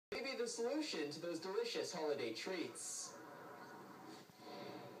a solution to those delicious holiday treats.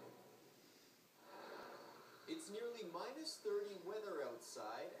 It's nearly -30 weather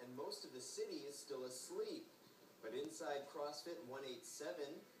outside, and most of the city is still asleep. But inside CrossFit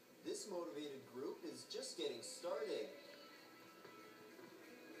 187, this motivated group is just getting started.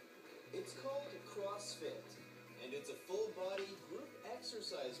 It's called CrossFit, and it's a full-body group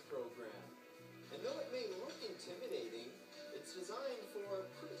exercise program. And though it may look intimidating, it's designed for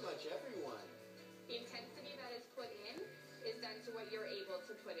pretty much everyone. The intensity that is put in is done to what you're able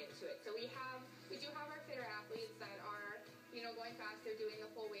to put into it. So we do have our fitter athletes that are, going faster, doing the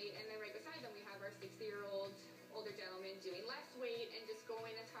full weight, and then right beside them we have our 60-year-old older gentlemen doing less weight and just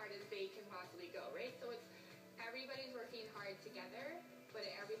going as hard as they can possibly go, right? So it's everybody's working hard together, but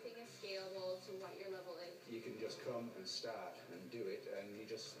everything is scalable to what your level is. You can just come and start and do it, and you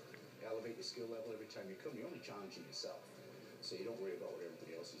just elevate your skill level every time you come. You're only challenging yourself, so you don't worry about what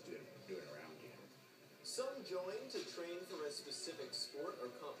everybody else is doing around you. Some join to train for a specific sport or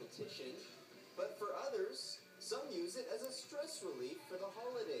competition, but for others, some use it as a stress relief for the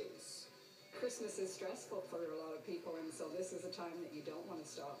holidays. Christmas is stressful for a lot of people, and so this is a time that you don't want to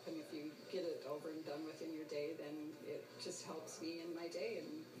stop. And if you get it over and done with in your day, then it just helps me in my day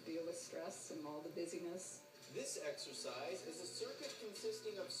and deal with stress and all the busyness. This exercise is a circuit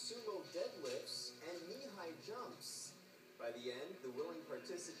consisting of sumo deadlifts and knee-high jumps. By the end, the willing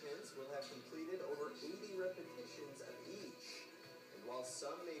participants will have completed over 80 repetitions of each. And while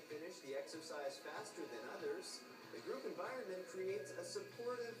some may finish the exercise faster than others, the group environment creates a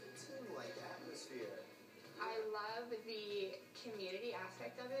supportive, team-like atmosphere. I love the community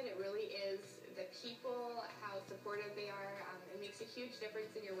aspect of it. It really is the people, how supportive they are. It makes a huge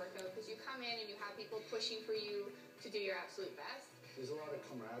difference in your workout because you come in and you have people pushing for you to do your absolute best. There's a lot of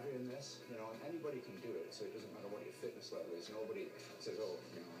camaraderie in this, and anybody can do it, so it doesn't matter what your fitness level is. Nobody says, oh,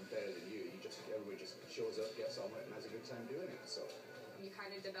 I'm better than you. Everybody just shows up, gets on with it, and has a good time doing it. So you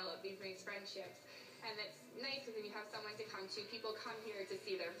kind of develop these nice friendships, and it's nice because then you have someone to come to. People come here to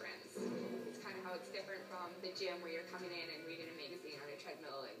see their friends. It's kind of how it's different from the gym where you're coming in and reading a magazine on a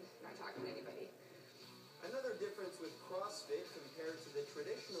treadmill and not talking to anybody. Another difference with CrossFit compared to the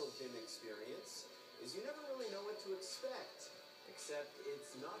traditional gym experience is you never really know what to expect. Except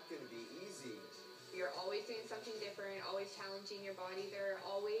it's not going to be easy. You're always doing something different, always challenging your body. There are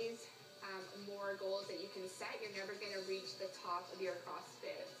always more goals that you can set. You're never going to reach the top of your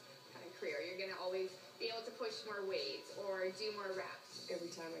CrossFit kind of career. You're going to always be able to push more weight or do more reps.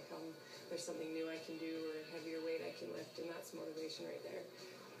 Every time I come, there's something new I can do or heavier weight I can lift, and that's motivation right there.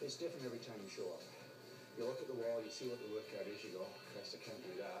 It's different every time you show up. You look at the wall, you see what the workout is, you go, Christ, I can't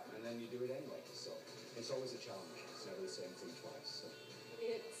do that, and then you do it anyway. So it's always a challenge. It's never the same thing twice. So.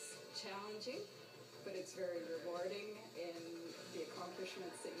 It's challenging, but it's very rewarding in the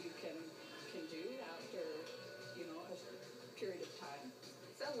accomplishments that you can do after, a period of time.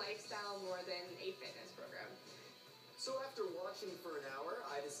 It's a lifestyle more than a fitness program. So after watching for an hour,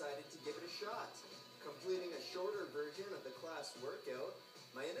 I decided to give it a shot. Completing a shorter version of the class workout,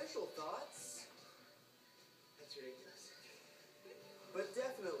 my initial thoughts... That's ridiculous. But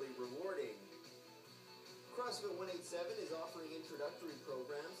definitely rewarding. CrossFit 187 is offering introductory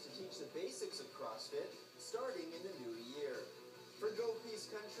programs to teach the basics of CrossFit starting in the new year. For Go Peace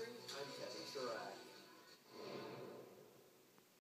Country,